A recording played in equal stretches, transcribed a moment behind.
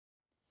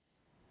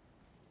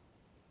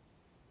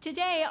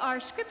Today,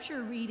 our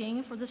scripture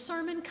reading for the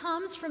sermon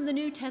comes from the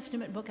New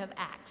Testament book of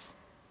Acts,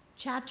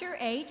 chapter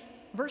 8,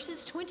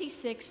 verses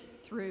 26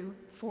 through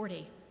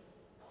 40.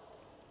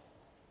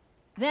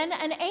 Then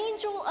an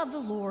angel of the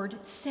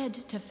Lord said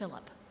to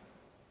Philip,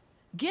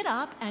 "Get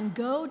up and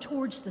go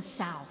towards the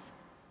south,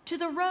 to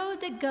the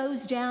road that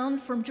goes down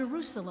from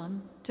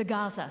Jerusalem to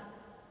Gaza.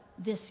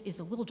 This is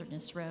a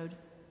wilderness road."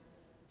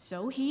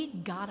 So he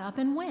got up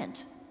and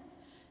went.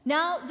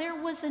 Now there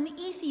was an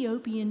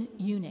Ethiopian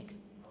eunuch,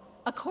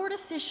 a court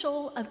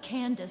official of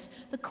Candace,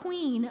 the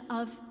queen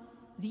of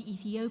the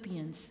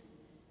Ethiopians.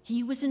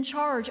 He was in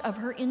charge of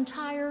her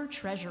entire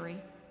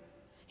treasury.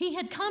 He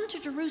had come to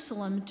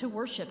Jerusalem to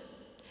worship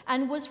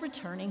and was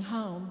returning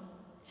home.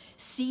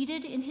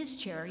 Seated in his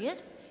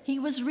chariot, he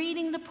was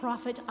reading the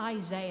prophet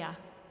Isaiah.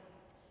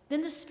 Then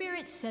the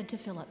Spirit said to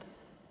Philip,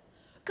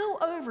 "Go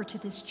over to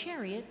this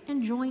chariot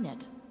and join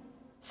it."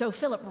 So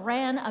Philip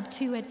ran up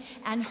to it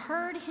and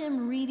heard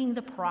him reading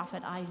the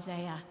prophet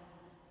Isaiah.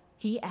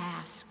 He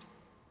asked,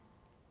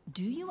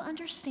 "Do you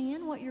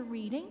understand what you're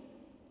reading?"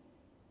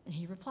 And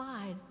he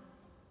replied,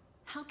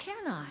 "How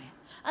can I,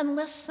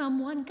 unless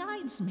someone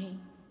guides me?"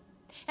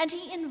 And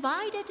he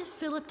invited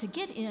Philip to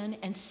get in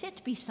and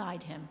sit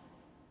beside him.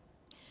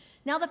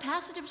 Now the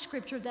passage of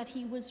scripture that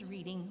he was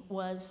reading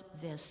was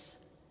this: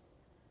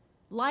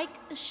 "Like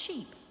a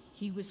sheep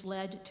he was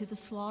led to the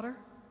slaughter,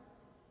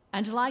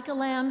 and like a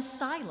lamb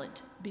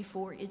silent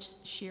before its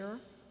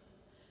shearer,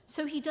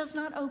 so he does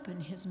not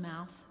open his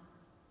mouth.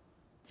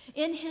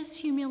 In his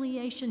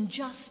humiliation,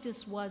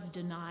 justice was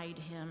denied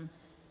him.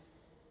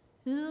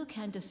 Who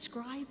can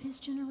describe his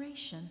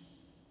generation?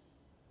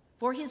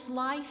 For his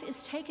life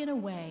is taken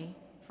away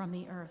from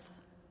the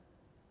earth."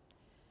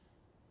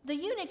 The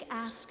eunuch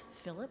asked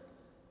Philip,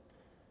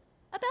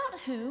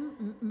 "About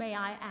whom, may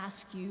I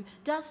ask you,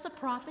 does the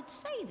prophet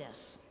say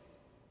this?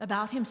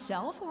 About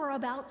himself or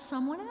about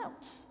someone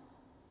else?"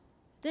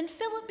 Then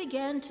Philip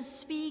began to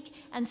speak,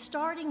 and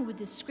starting with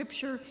this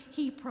scripture,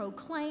 he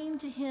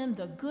proclaimed to him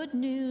the good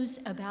news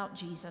about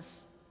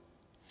Jesus.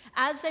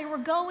 As they were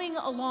going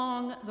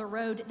along the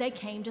road, they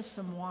came to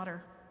some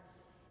water.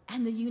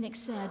 And the eunuch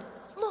said,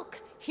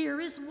 "Look,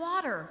 here is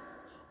water.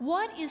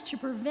 What is to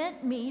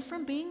prevent me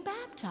from being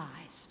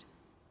baptized?"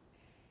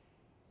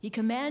 He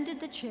commanded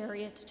the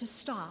chariot to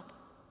stop,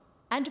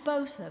 and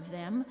both of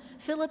them,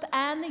 Philip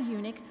and the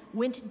eunuch,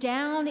 went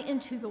down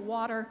into the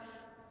water,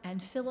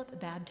 and Philip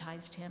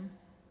baptized him.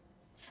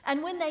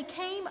 And when they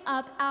came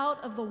up out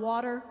of the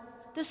water,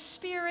 the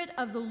Spirit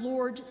of the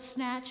Lord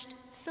snatched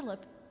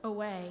Philip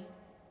away.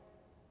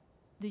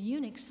 The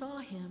eunuch saw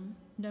him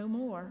no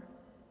more,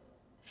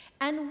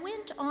 and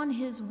went on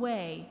his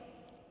way,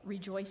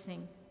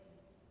 rejoicing.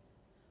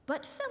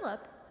 But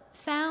Philip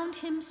found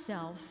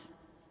himself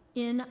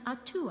in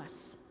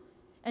Atcs,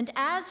 and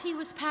as he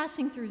was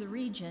passing through the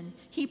region,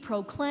 he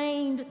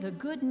proclaimed the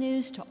good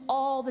news to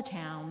all the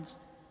towns,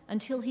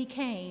 until he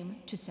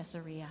came to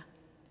Caesarea.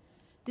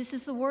 This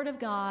is the word of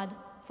God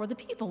for the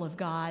people of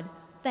God.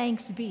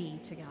 Thanks be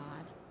to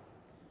God.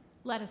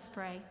 Let us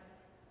pray.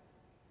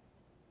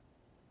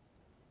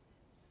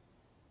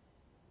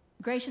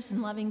 Gracious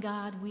and loving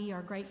God, we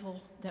are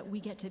grateful that we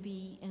get to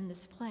be in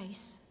this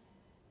place.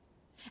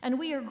 And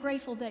we are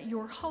grateful that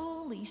your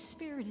Holy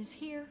Spirit is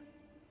here.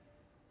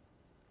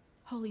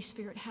 Holy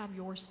Spirit, have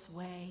your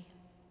sway.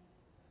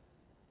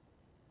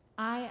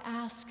 I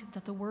ask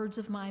that the words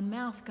of my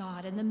mouth,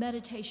 God, and the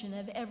meditation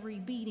of every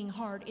beating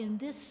heart in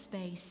this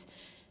space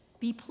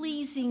be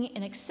pleasing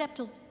and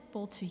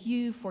acceptable to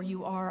you, for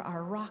you are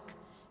our rock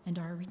and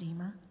our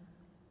Redeemer.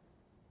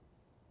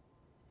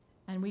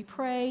 And we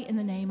pray in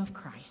the name of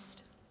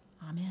Christ.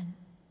 Amen.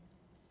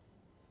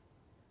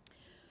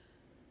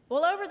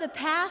 Well, over the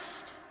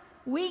past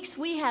weeks,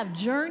 we have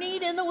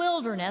journeyed in the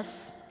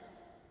wilderness.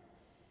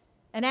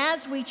 And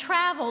as we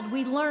traveled,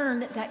 we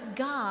learned that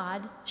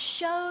God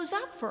shows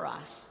up for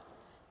us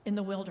in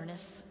the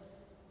wilderness.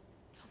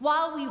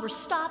 While we were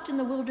stopped in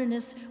the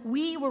wilderness,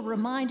 we were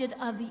reminded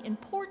of the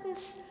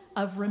importance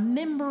of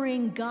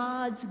remembering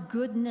God's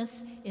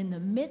goodness in the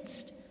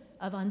midst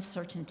of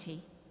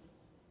uncertainty.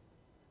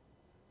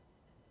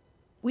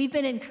 We've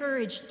been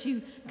encouraged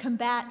to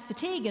combat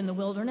fatigue in the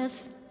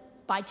wilderness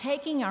by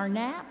taking our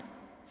nap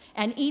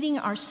and eating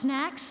our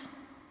snacks,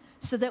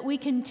 so that we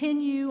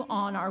continue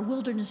on our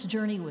wilderness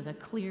journey with a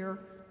clear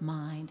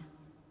mind.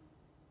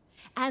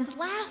 And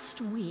last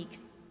week,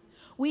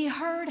 we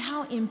heard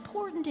how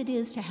important it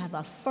is to have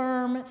a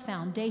firm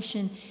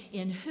foundation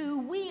in who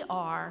we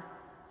are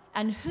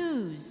and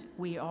whose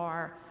we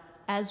are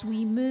as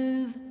we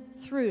move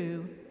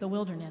through the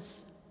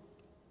wilderness.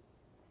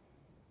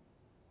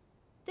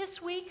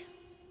 This week,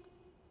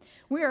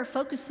 we are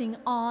focusing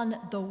on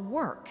the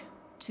work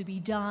to be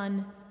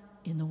done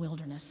in the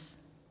wilderness.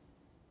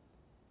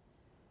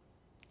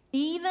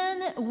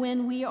 Even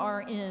when we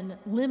are in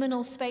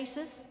liminal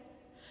spaces,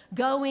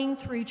 going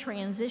through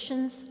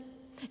transitions,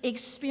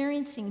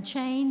 experiencing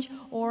change,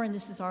 or, and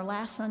this is our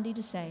last Sunday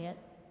to say it,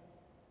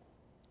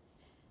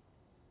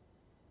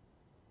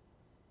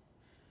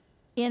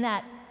 in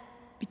that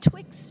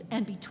betwixt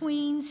and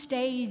between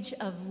stage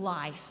of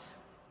life,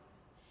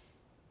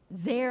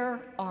 there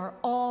are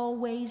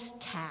always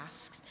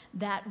tasks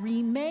that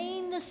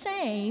remain the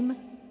same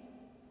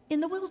in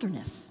the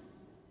wilderness.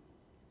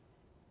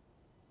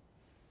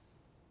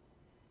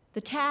 The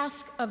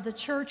task of the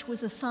church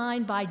was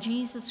assigned by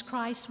Jesus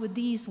Christ with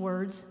these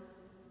words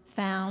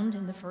found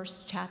in the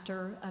first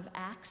chapter of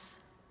Acts.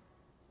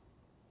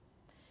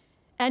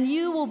 And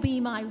you will be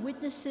my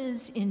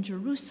witnesses in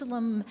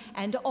Jerusalem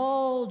and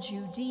all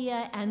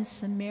Judea and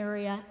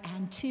Samaria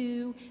and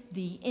to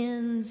the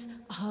ends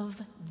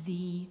of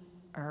the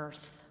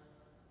earth.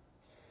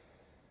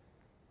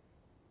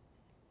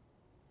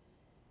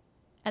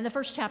 And the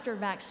first chapter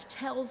of Acts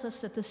tells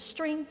us that the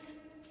strength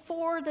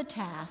for the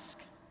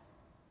task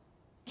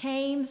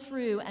came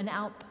through an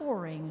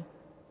outpouring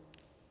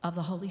of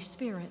the Holy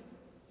Spirit.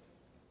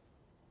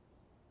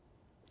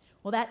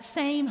 Well, that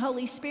same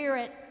Holy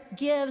Spirit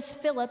gives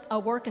Philip a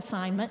work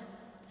assignment.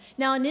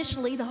 Now,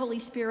 initially, the Holy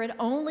Spirit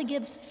only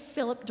gives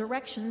Philip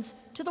directions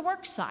to the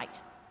work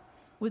site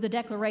with a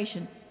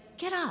declaration,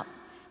 get up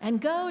and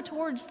go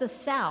towards the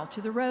south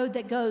to the road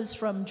that goes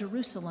from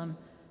Jerusalem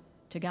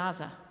to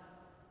Gaza.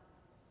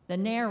 The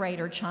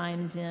narrator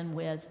chimes in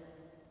with,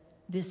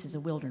 this is a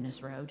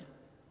wilderness road.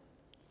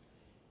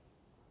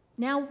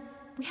 Now,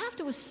 we have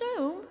to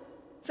assume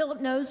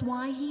Philip knows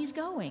why he's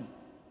going,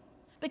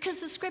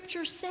 because the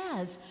scripture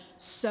says,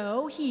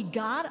 so he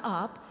got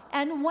up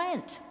and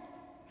went.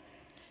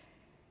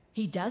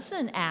 He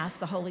doesn't ask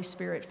the Holy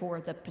Spirit for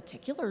the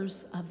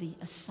particulars of the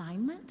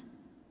assignment.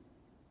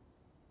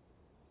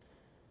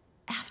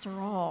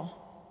 After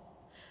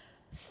all,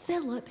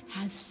 Philip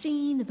has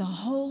seen the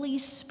Holy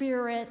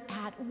Spirit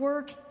at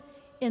work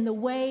in the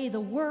way the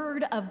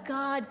Word of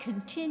God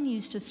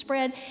continues to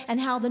spread and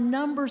how the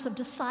numbers of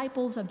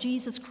disciples of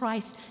Jesus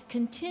Christ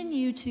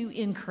continue to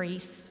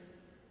increase.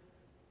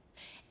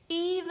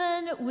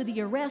 Even with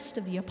the arrest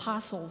of the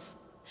apostles,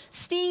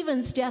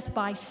 Stephen's death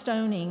by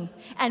stoning,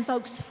 and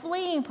folks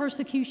fleeing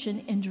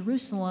persecution in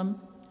Jerusalem,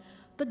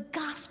 the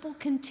gospel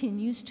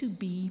continues to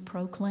be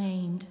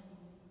proclaimed.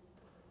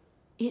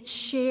 It's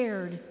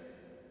shared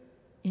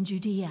in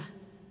Judea.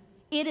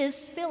 It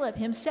is Philip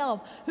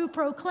himself who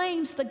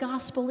proclaims the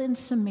gospel in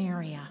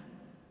Samaria.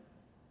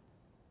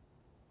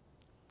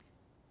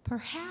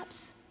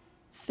 Perhaps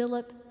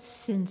Philip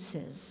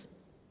senses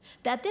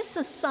that this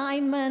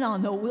assignment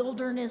on the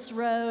wilderness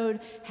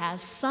road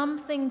has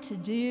something to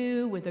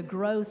do with the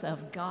growth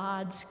of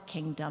God's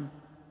kingdom.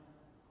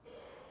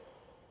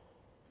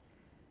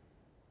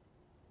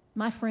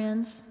 My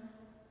friends,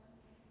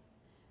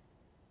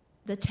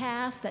 the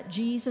task that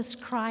Jesus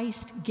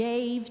Christ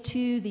gave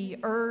to the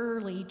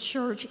early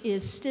church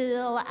is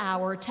still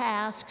our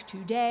task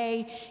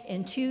today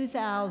in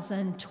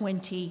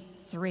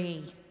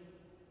 2023.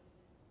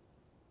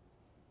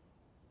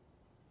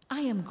 I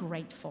am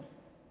grateful.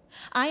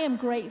 I am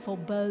grateful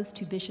both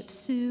to Bishop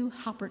Sue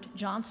Huppert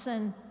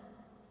Johnson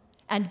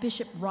and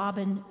Bishop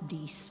Robin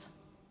Deese,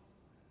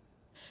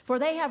 for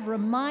they have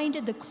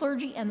reminded the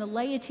clergy and the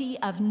laity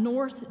of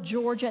North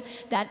Georgia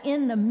that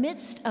in the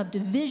midst of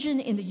division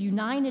in the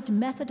United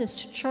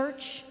Methodist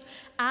Church,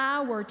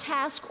 our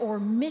task or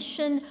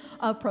mission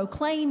of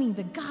proclaiming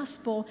the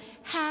gospel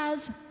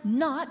has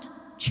not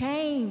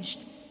changed,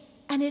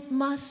 and it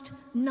must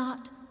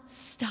not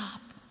stop.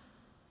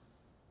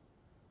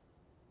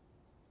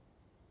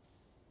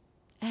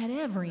 At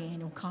every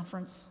annual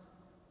conference,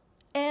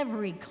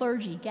 every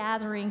clergy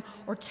gathering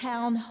or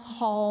town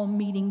hall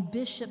meeting,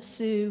 Bishop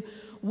Sue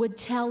would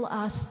tell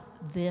us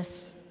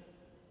this.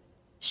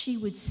 She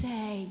would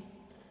say,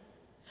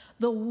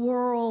 the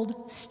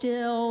world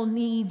still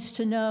needs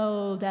to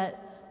know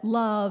that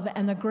love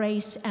and the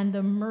grace and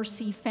the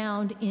mercy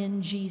found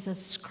in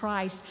Jesus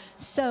Christ.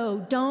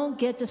 So don't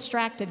get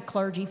distracted,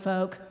 clergy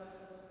folk.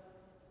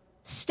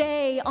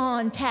 Stay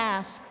on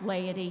task,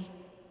 laity.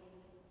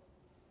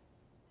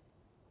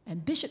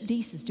 And Bishop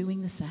Deese is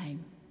doing the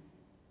same.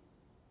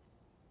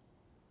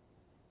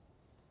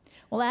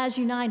 Well, as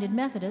United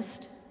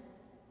Methodist,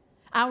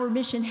 our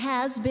mission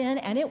has been,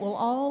 and it will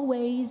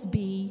always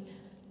be,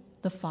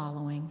 the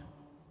following: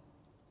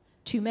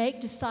 to make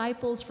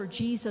disciples for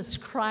Jesus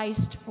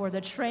Christ for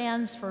the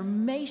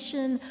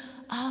transformation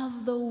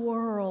of the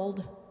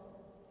world.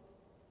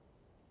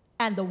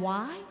 And the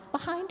why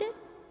behind it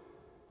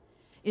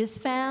is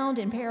found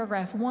in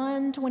paragraph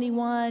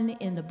 121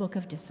 in the Book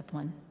of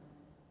Discipline.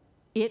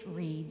 It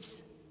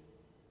reads,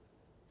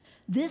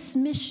 this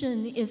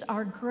mission is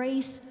our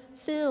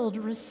grace-filled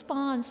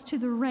response to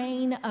the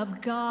reign of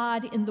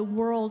God in the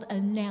world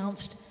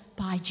announced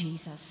by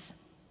Jesus.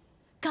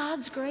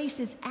 God's grace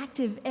is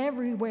active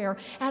everywhere,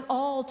 at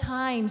all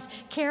times,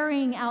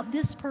 carrying out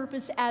this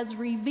purpose as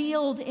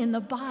revealed in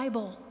the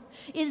Bible.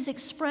 It is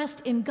expressed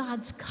in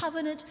God's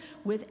covenant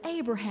with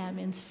Abraham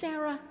and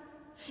Sarah,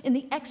 in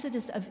the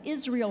exodus of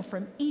Israel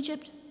from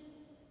Egypt,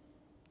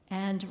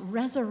 and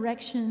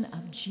resurrection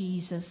of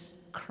Jesus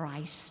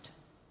Christ.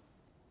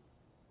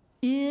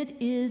 It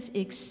is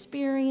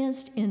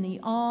experienced in the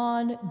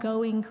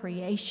ongoing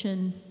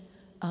creation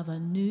of a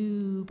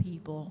new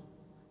people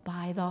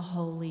by the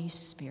Holy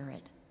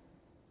Spirit.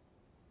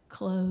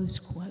 Close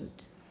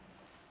quote.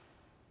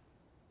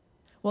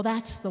 Well,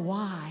 that's the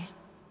why.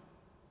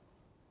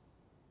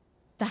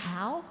 The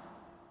how?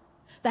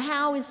 The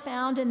how is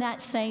found in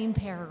that same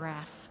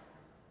paragraph.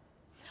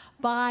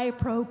 By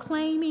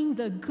proclaiming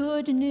the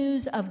good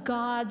news of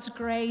God's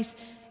grace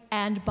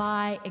and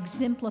by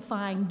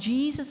exemplifying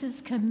Jesus'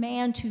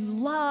 command to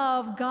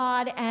love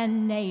God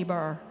and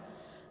neighbor,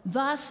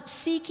 thus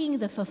seeking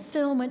the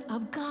fulfillment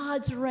of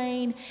God's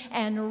reign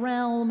and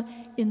realm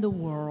in the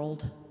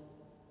world.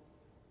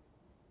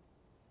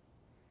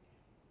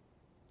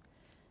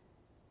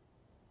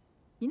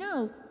 You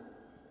know,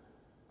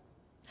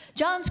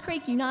 Johns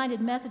Creek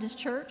United Methodist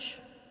Church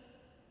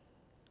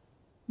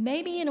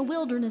may be in a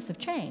wilderness of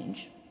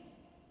change,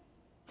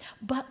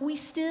 but we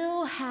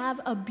still have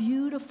a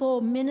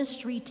beautiful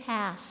ministry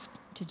task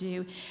to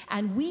do,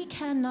 and we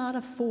cannot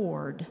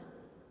afford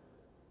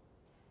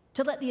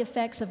to let the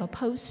effects of a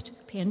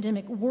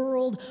post-pandemic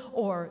world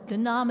or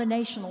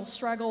denominational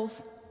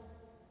struggles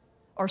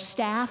or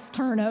staff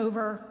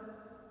turnover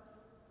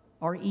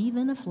or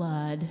even a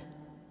flood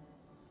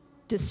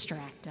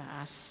distract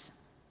us.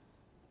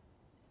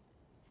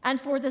 And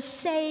for the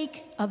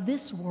sake of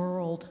this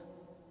world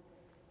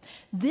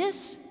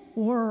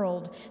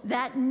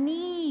that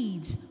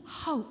needs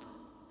hope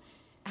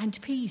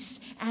and peace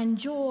and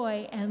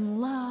joy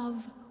and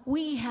love,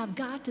 we have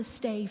got to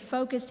stay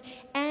focused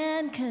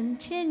and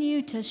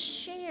continue to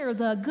share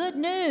the good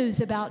news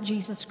about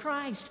Jesus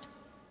Christ.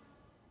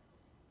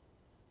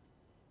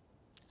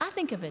 I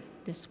think of it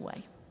this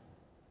way.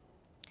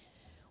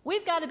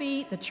 We've got to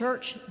be the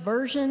church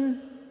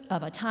version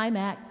of a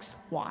Timex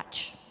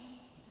watch.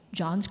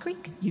 Johns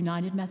Creek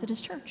United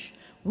Methodist Church.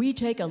 We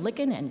take a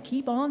licking and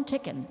keep on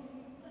ticking.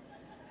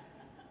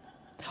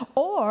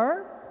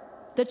 Or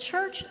the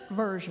church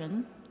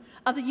version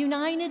of the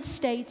United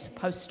States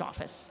Post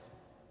Office.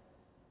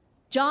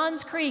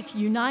 Johns Creek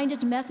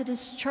United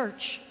Methodist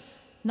Church.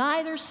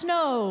 Neither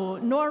snow,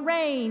 nor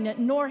rain,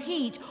 nor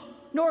heat,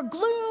 nor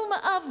gloom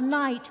of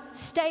night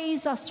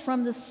stays us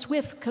from the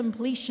swift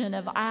completion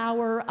of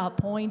our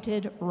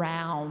appointed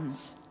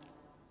rounds.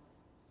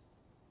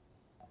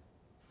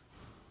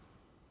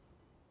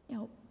 You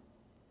know,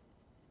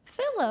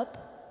 Philip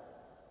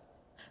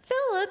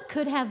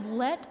could have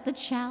let the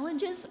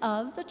challenges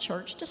of the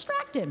church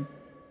distract him.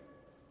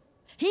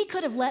 He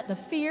could have let the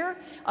fear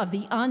of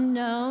the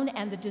unknown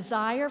and the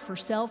desire for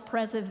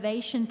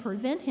self-preservation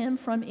prevent him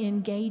from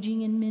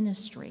engaging in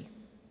ministry.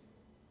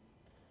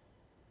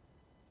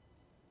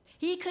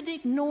 He could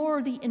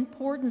ignore the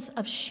importance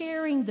of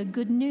sharing the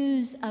good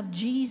news of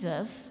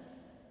Jesus,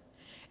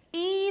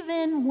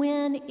 even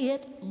when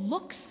it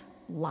looks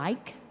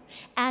like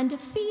and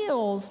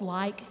feels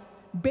like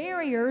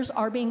barriers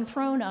are being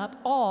thrown up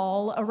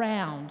all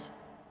around.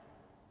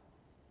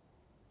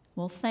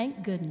 Well,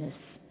 thank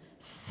goodness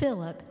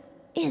Philip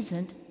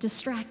isn't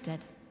distracted.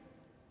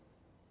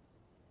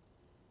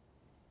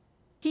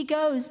 He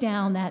goes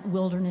down that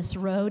wilderness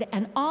road,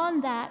 and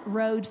on that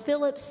road,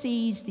 Philip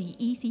sees the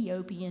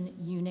Ethiopian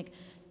eunuch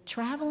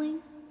traveling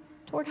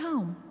toward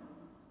home.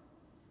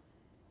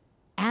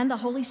 And the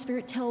Holy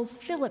Spirit tells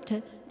Philip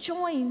to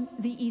join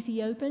the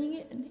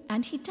Ethiopian,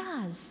 and he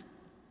does.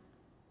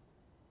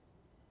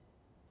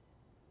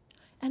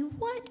 And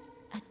what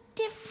a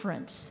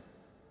difference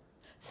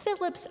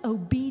Philip's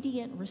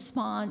obedient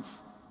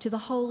response to the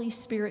Holy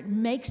Spirit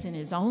makes in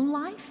his own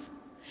life,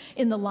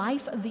 in the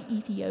life of the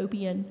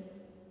Ethiopian,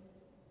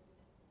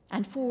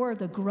 and for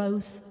the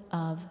growth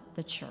of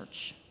the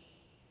church.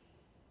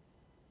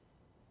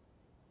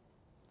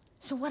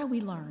 So what do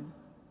we learn?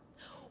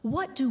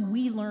 What do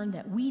we learn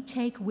that we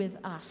take with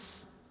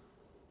us?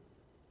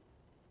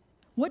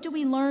 What do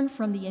we learn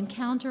from the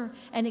encounter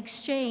and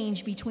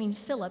exchange between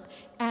Philip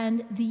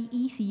and the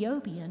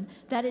Ethiopian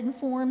that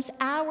informs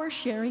our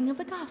sharing of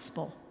the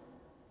gospel?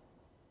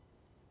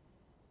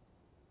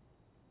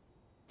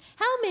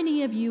 How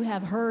many of you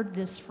have heard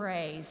this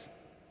phrase,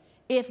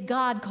 if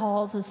God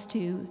calls us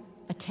to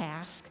a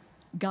task,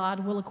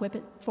 God will equip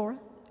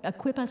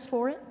us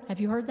for it? Have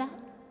you heard that?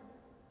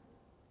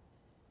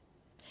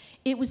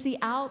 It was the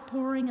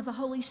outpouring of the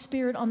Holy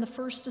Spirit on the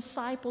first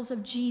disciples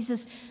of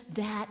Jesus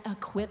that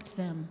equipped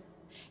them,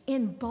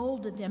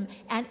 emboldened them,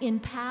 and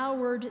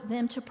empowered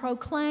them to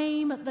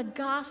proclaim the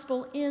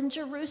gospel in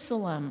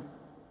Jerusalem.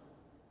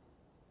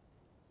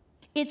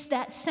 It's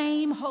that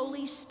same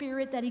Holy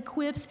Spirit that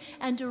equips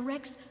and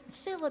directs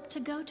Philip to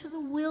go to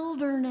the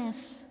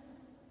wilderness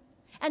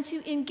and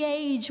to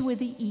engage with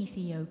the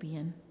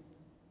Ethiopian.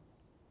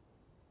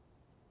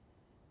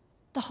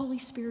 The Holy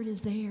Spirit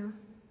is there.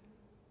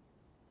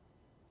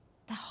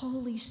 The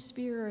Holy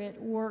Spirit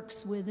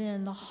works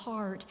within the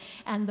heart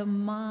and the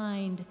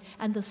mind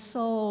and the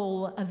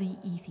soul of the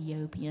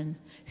Ethiopian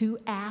who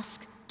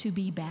asked to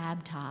be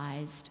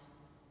baptized.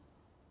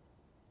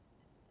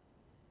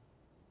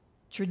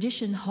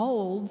 Tradition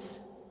holds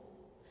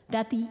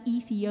that the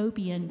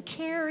Ethiopian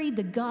carried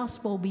the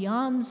gospel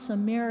beyond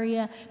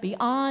Samaria,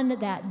 beyond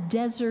that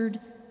desert,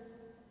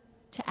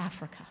 to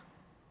Africa.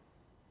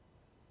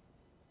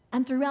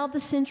 And throughout the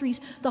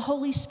centuries, the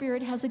Holy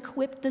Spirit has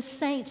equipped the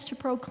saints to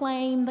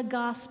proclaim the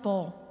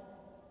gospel.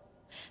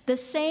 The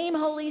same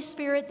Holy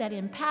Spirit that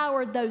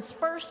empowered those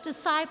first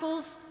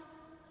disciples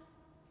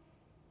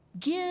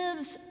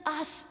gives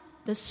us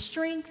the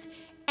strength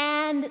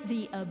and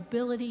the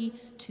ability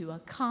to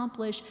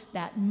accomplish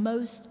that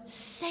most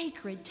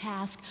sacred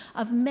task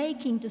of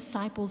making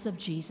disciples of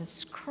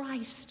Jesus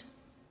Christ.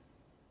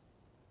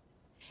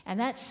 And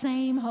that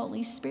same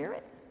Holy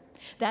Spirit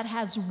that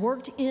has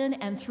worked in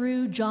and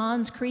through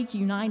Johns Creek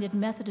United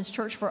Methodist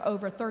Church for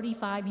over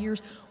 35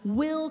 years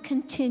will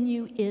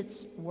continue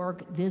its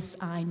work.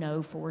 This I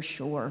know for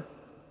sure.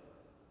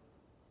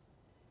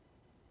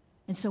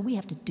 And so we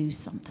have to do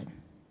something.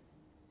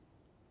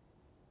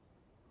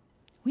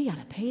 We got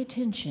to pay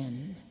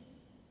attention,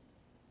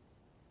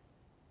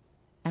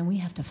 and we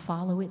have to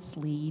follow its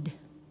lead.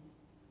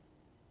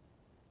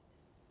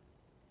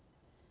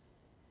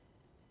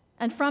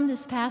 And from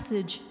this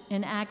passage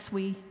in Acts,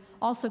 we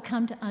also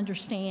come to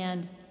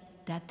understand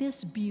that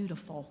this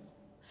beautiful,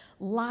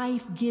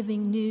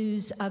 life-giving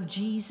news of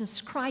Jesus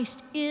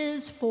Christ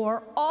is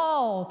for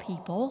all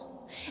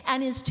people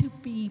and is to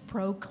be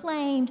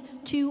proclaimed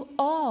to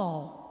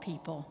all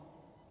people.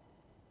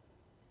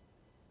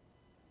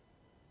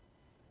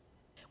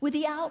 With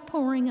the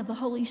outpouring of the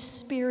Holy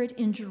Spirit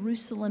in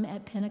Jerusalem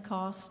at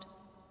Pentecost,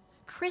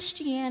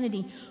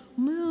 Christianity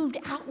moved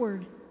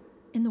outward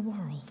in the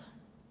world.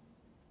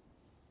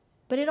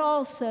 But it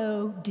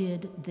also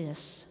did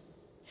this.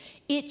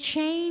 It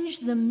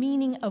changed the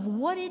meaning of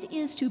what it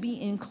is to be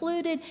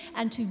included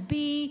and to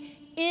be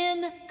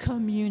in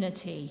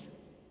community.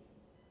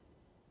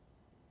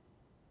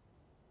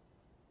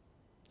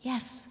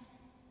 Yes.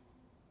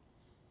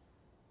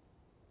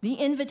 The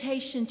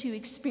invitation to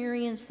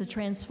experience the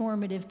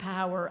transformative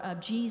power of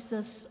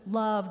Jesus'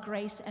 love,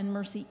 grace, and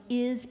mercy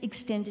is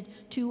extended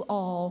to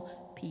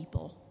all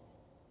people.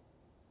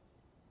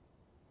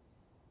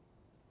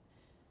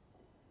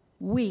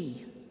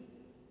 We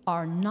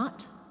are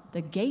not the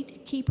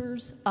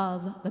gatekeepers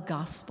of the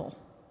gospel.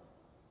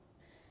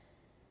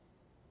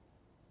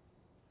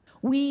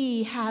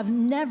 We have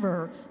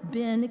never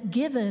been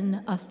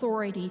given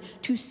authority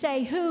to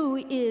say who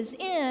is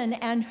in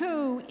and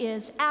who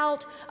is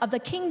out of the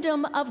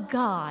kingdom of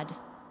God.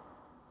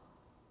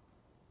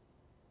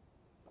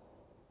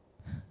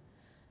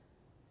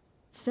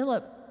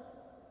 Philip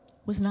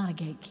was not a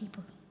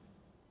gatekeeper,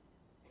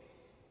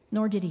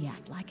 nor did he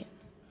act like it.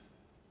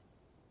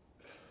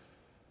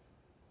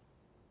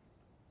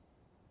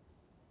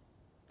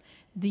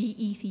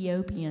 The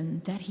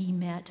Ethiopian that he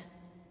met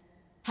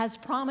has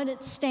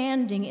prominent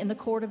standing in the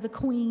court of the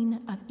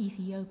Queen of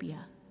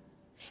Ethiopia.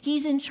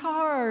 He's in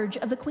charge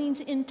of the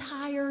Queen's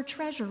entire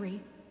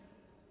treasury.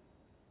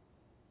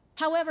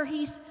 However,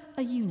 he's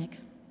a eunuch,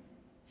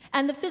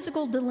 and the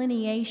physical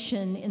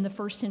delineation in the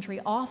first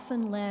century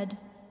often led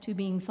to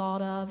being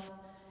thought of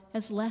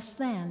as less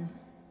than.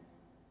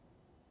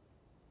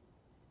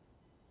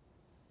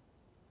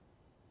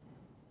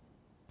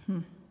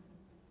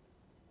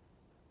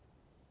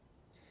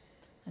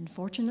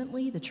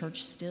 Unfortunately, the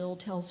church still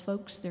tells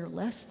folks they're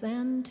less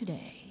than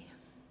today.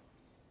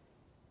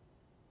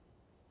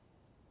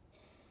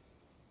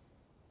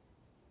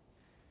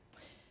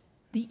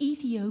 The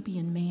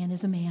Ethiopian man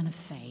is a man of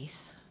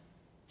faith.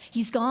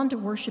 He's gone to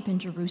worship in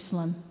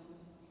Jerusalem.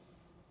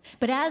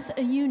 But as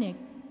a eunuch,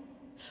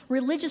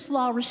 religious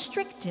law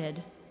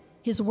restricted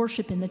his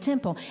worship in the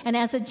temple. And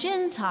as a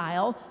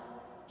Gentile,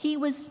 he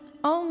was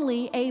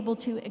only able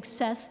to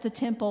access the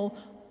temple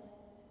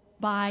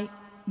by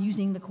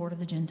using the court of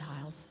the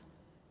Gentiles.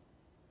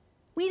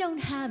 We don't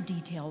have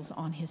details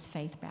on his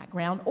faith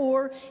background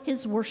or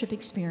his worship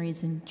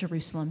experience in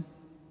Jerusalem.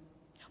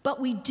 But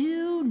we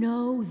do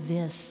know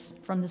this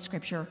from the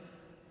scripture.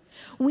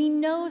 We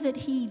know that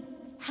he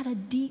had a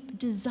deep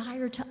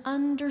desire to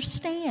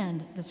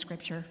understand the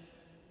scripture.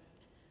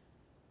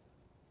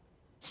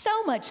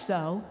 So much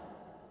so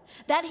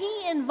that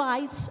he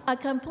invites a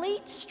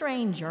complete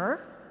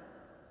stranger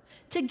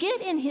to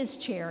get in his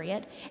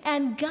chariot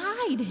and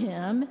guide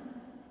him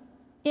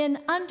in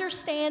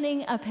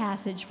understanding a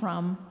passage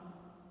from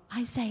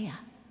Isaiah.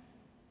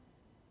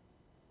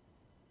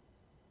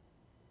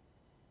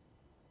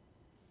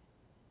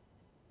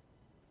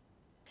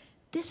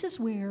 This is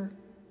where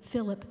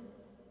Philip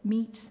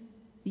meets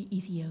the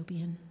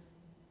Ethiopian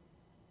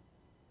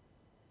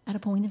at a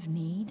point of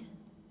need.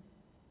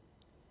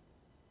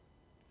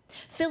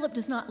 Philip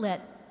does not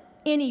let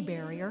any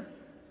barrier,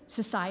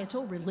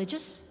 societal,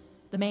 religious,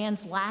 the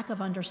man's lack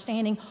of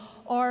understanding,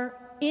 or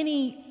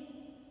any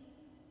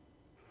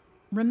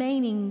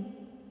remaining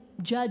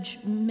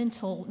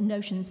judgmental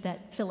notions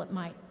that Philip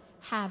might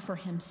have for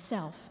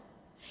himself.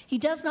 He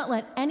does not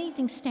let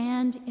anything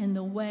stand in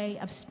the way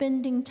of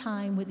spending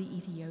time with the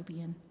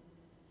Ethiopian.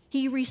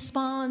 He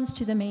responds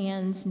to the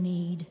man's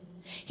need.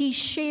 He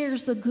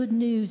shares the good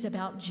news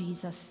about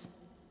Jesus.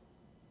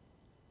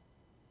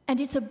 And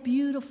it's a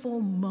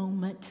beautiful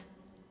moment.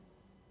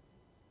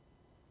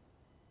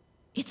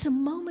 It's a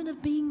moment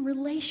of being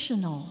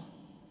relational.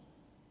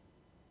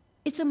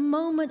 It's a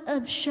moment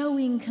of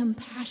showing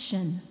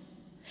compassion.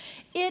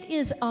 It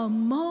is a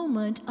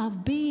moment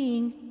of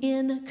being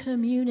in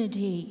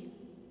community.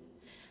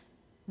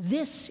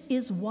 This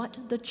is what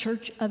the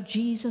Church of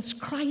Jesus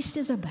Christ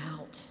is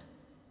about.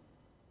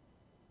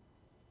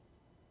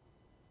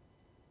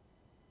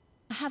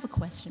 I have a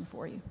question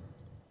for you.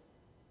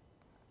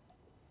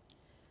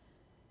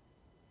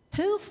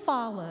 Who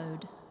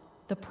followed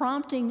the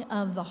prompting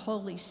of the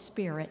Holy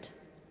Spirit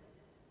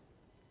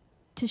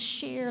to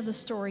share the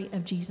story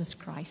of Jesus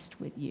Christ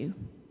with you?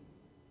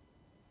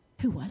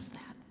 Who was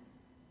that?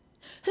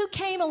 Who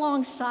came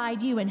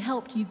alongside you and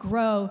helped you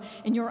grow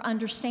in your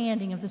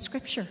understanding of the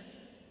Scripture?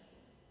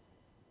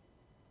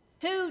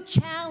 Who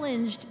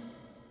challenged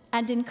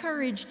and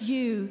encouraged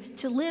you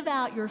to live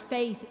out your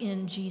faith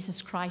in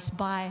Jesus Christ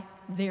by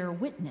their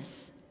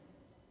witness?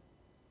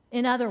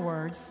 In other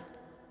words,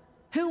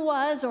 who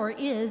was or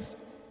is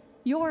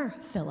your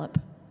Philip?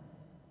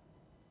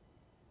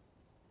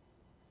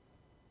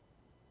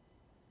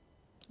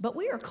 But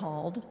we are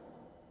called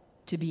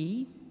to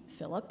be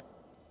Philip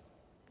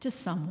to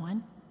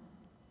someone.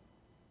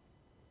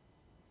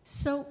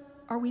 So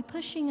are we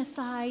pushing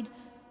aside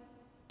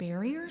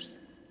barriers,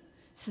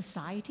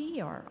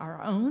 society or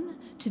our own,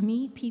 to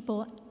meet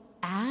people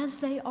as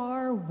they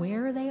are,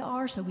 where they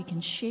are, so we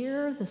can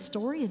share the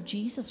story of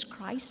Jesus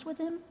Christ with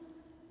them?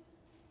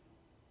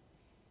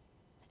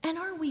 And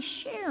are we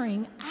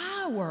sharing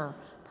our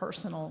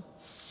personal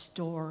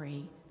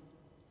story?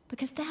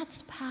 Because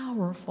that's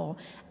powerful.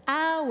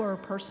 Our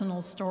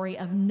personal story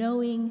of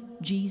knowing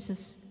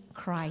Jesus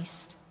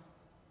Christ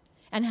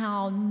and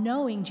how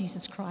knowing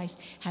Jesus Christ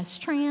has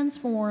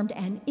transformed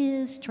and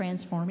is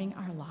transforming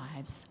our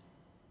lives.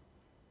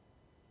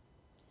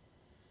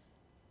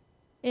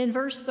 In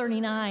verse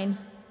 39,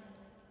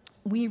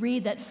 we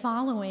read that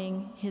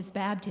following his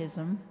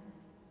baptism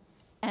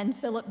and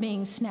Philip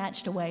being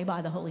snatched away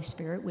by the Holy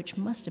Spirit, which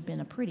must have been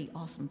a pretty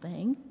awesome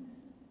thing,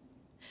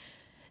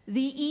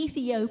 the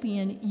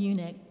Ethiopian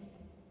eunuch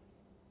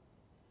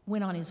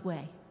went on his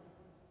way.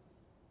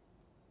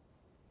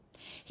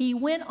 He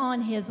went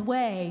on his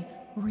way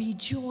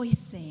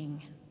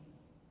rejoicing.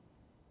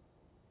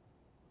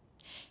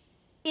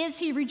 Is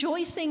he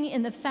rejoicing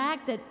in the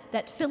fact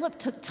that Philip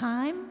took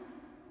time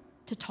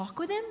to talk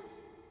with him?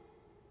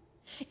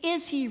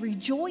 Is he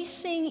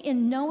rejoicing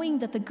in knowing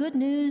that the good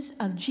news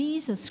of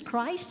Jesus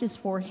Christ is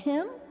for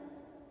him?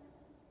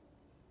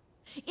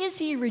 Is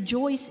he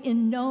rejoicing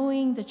in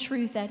knowing the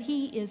truth that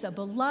he is a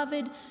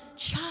beloved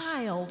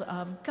child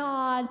of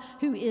God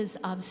who is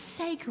of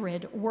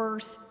sacred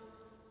worth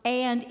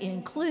and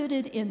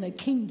included in the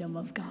kingdom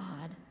of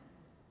God?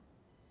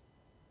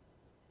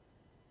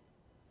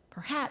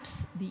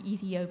 Perhaps the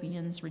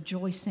Ethiopian's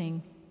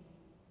rejoicing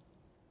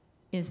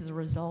is the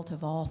result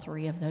of all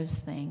three of those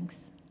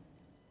things.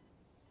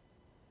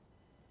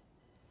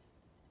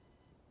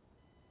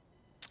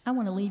 I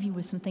want to leave you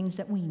with some things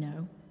that we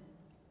know.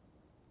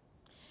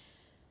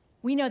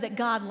 We know that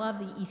God loved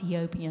the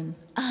Ethiopian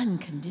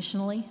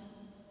unconditionally,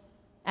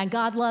 and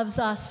God loves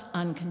us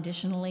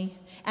unconditionally,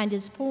 and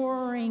is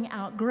pouring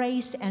out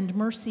grace and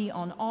mercy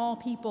on all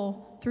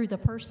people through the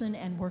person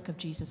and work of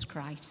Jesus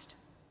Christ.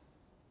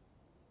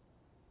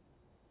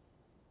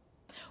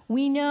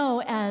 We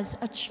know as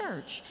a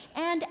church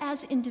and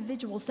as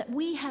individuals that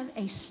we have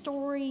a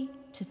story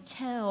to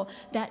tell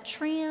that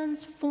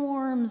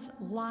transforms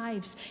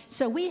lives.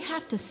 So we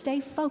have to stay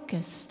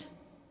focused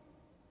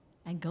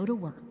and go to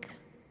work.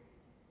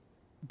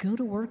 Go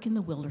to work in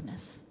the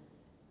wilderness.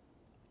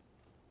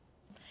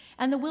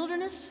 And the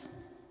wilderness,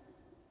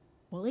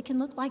 well, it can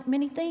look like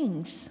many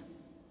things.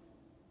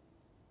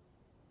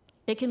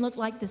 It can look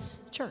like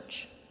this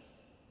church.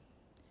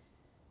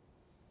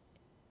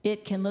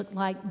 It can look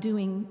like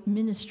doing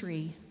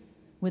ministry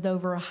with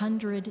over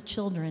 100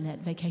 children at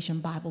Vacation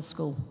Bible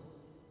School.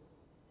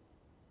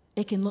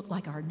 It can look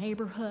like our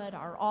neighborhood,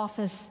 our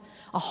office,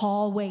 a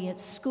hallway at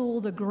school,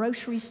 the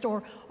grocery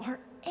store, or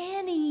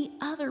any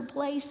other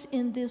place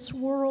in this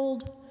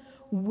world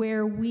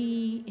where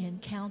we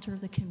encounter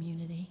the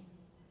community.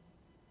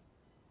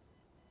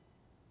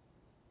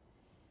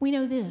 We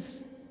know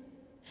this,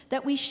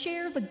 that we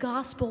share the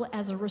gospel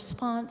as a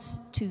response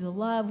to the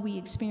love we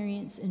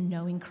experience in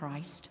knowing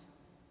Christ.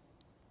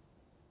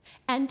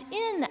 And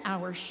in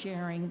our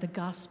sharing the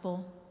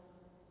gospel,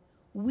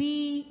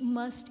 we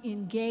must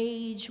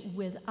engage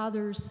with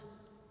others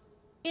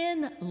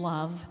in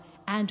love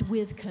and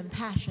with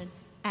compassion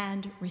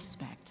and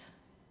respect.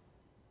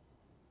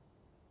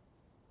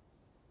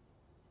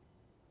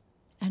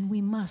 And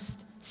we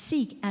must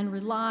seek and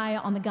rely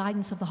on the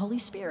guidance of the Holy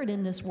Spirit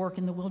in this work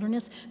in the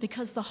wilderness,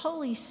 because the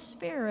Holy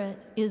Spirit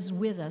is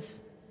with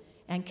us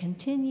and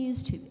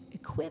continues to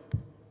equip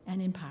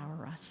and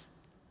empower us.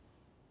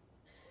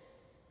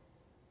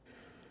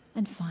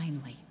 And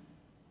finally,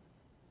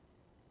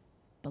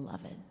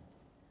 beloved,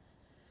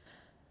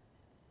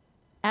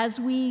 as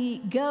we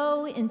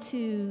go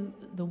into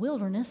the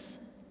wilderness,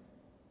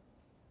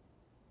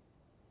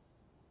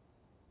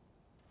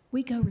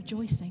 we go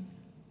rejoicing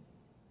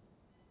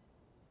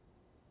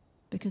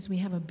because we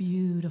have a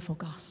beautiful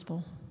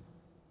gospel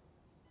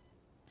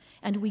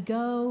And we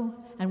go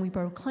and we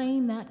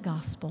proclaim that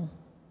gospel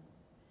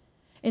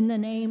in the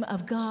name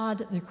of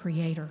God the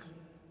Creator,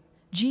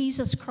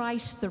 Jesus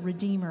Christ the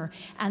Redeemer,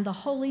 and the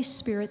Holy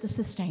Spirit the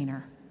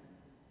Sustainer.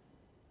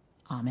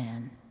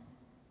 Amen.